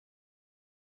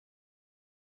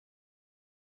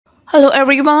Hello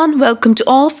everyone, welcome to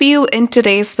all of you in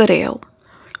today's video.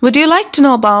 Would you like to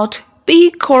know about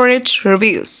Peacorige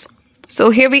Reviews? So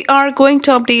here we are going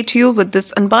to update you with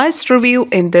this unbiased review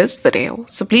in this video.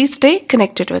 So please stay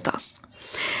connected with us.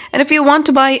 And if you want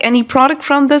to buy any product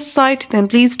from this site, then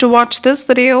please do watch this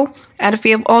video. And if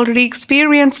you have already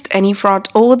experienced any fraud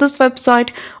over this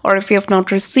website, or if you have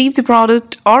not received the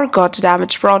product or got a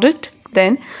damaged product,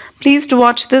 then please do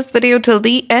watch this video till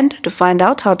the end to find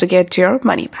out how to get your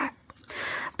money back.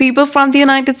 People from the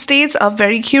United States are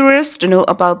very curious to know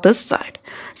about this site.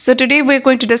 So today we're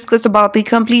going to discuss about the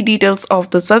complete details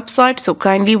of this website, so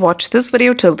kindly watch this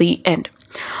video till the end.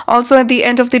 Also at the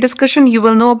end of the discussion, you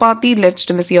will know about the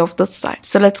legitimacy of this site.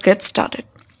 So let's get started.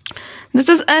 This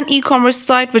is an e-commerce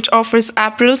site which offers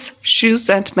apparels,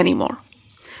 shoes and many more.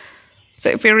 So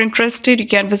if you're interested, you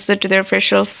can visit to their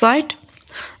official site.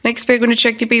 Next, we're going to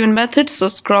check the payment method. So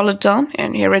scroll it down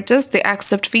and here it is. They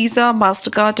accept Visa,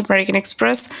 MasterCard, American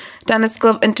Express, Tennis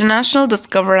Club International,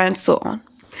 Discover and so on.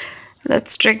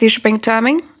 Let's check the shipping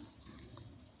timing.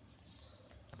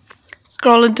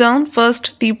 Scroll it down.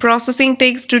 First, the processing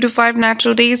takes 2 to 5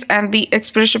 natural days and the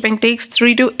express shipping takes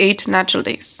 3 to 8 natural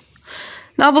days.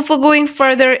 Now before going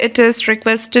further, it is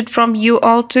requested from you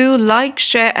all to like,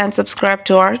 share and subscribe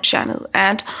to our channel.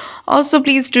 And also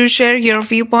please do share your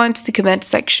viewpoints in the comment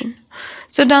section.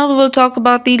 So now we will talk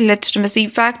about the legitimacy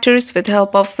factors with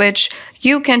help of which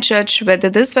you can judge whether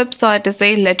this website is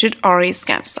a legit or a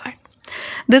scam site.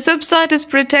 This website is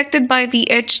protected by the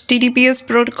HTTPS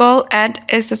protocol and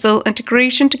SSL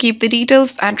integration to keep the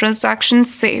details and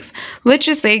transactions safe, which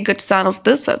is a good sign of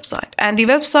this website. And the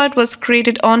website was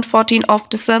created on 14th of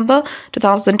December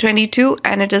 2022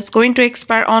 and it is going to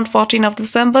expire on 14th of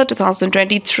December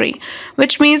 2023,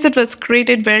 which means it was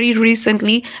created very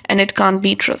recently and it can't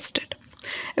be trusted.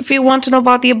 If you want to know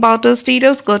about the About Us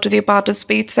details, go to the About Us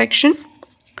page section.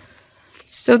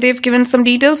 So they've given some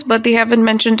details, but they haven't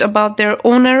mentioned about their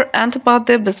owner and about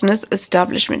their business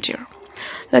establishment here.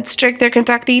 Let's check their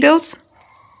contact details.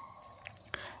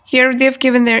 Here they've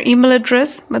given their email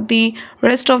address, but the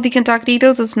rest of the contact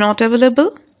details is not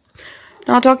available.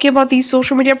 Now talking about the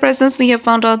social media presence, we have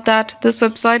found out that this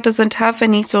website doesn't have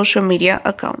any social media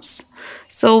accounts.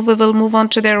 So we will move on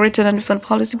to their return and refund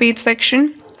policy page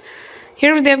section.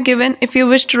 Here they have given, if you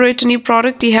wish to return your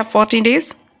product, you have 14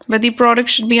 days. But the product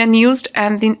should be unused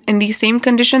and in the same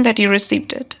condition that you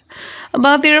received it.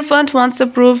 About the refund, once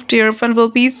approved, your refund will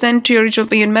be sent to your original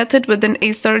payment method within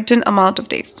a certain amount of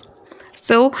days.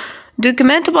 So, do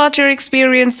comment about your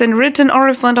experience in return or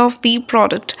refund of the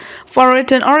product. For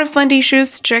return or refund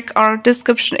issues, check our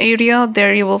description area.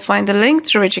 There you will find the link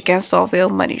through which you can solve your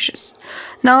money issues.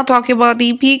 Now talking about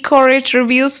the Peacorige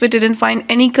Reviews, we didn't find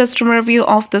any customer review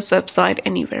of this website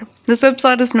anywhere. This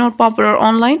website is not popular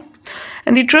online.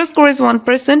 And the trust score is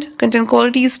 1%, content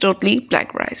quality is totally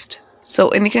plagiarized. So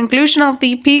in the conclusion of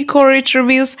the Peacorige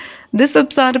Reviews, this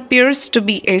website appears to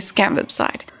be a scam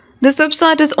website. This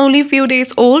website is only a few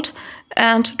days old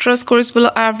and trust score is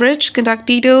below average. Contact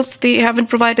details, they haven't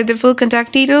provided the full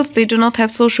contact details, they do not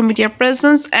have social media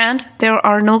presence and there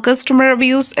are no customer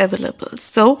reviews available.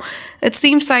 So it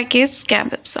seems like a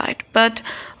scam website. But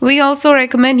we also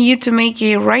recommend you to make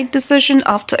a right decision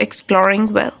after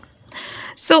exploring well.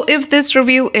 So if this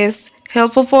review is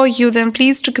helpful for you, then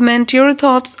please do comment your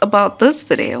thoughts about this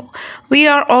video. We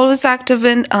are always active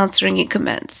in answering your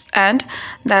comments. And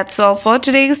that's all for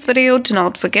today's video. Do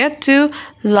not forget to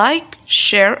like,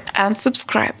 share and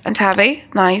subscribe and have a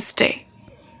nice day.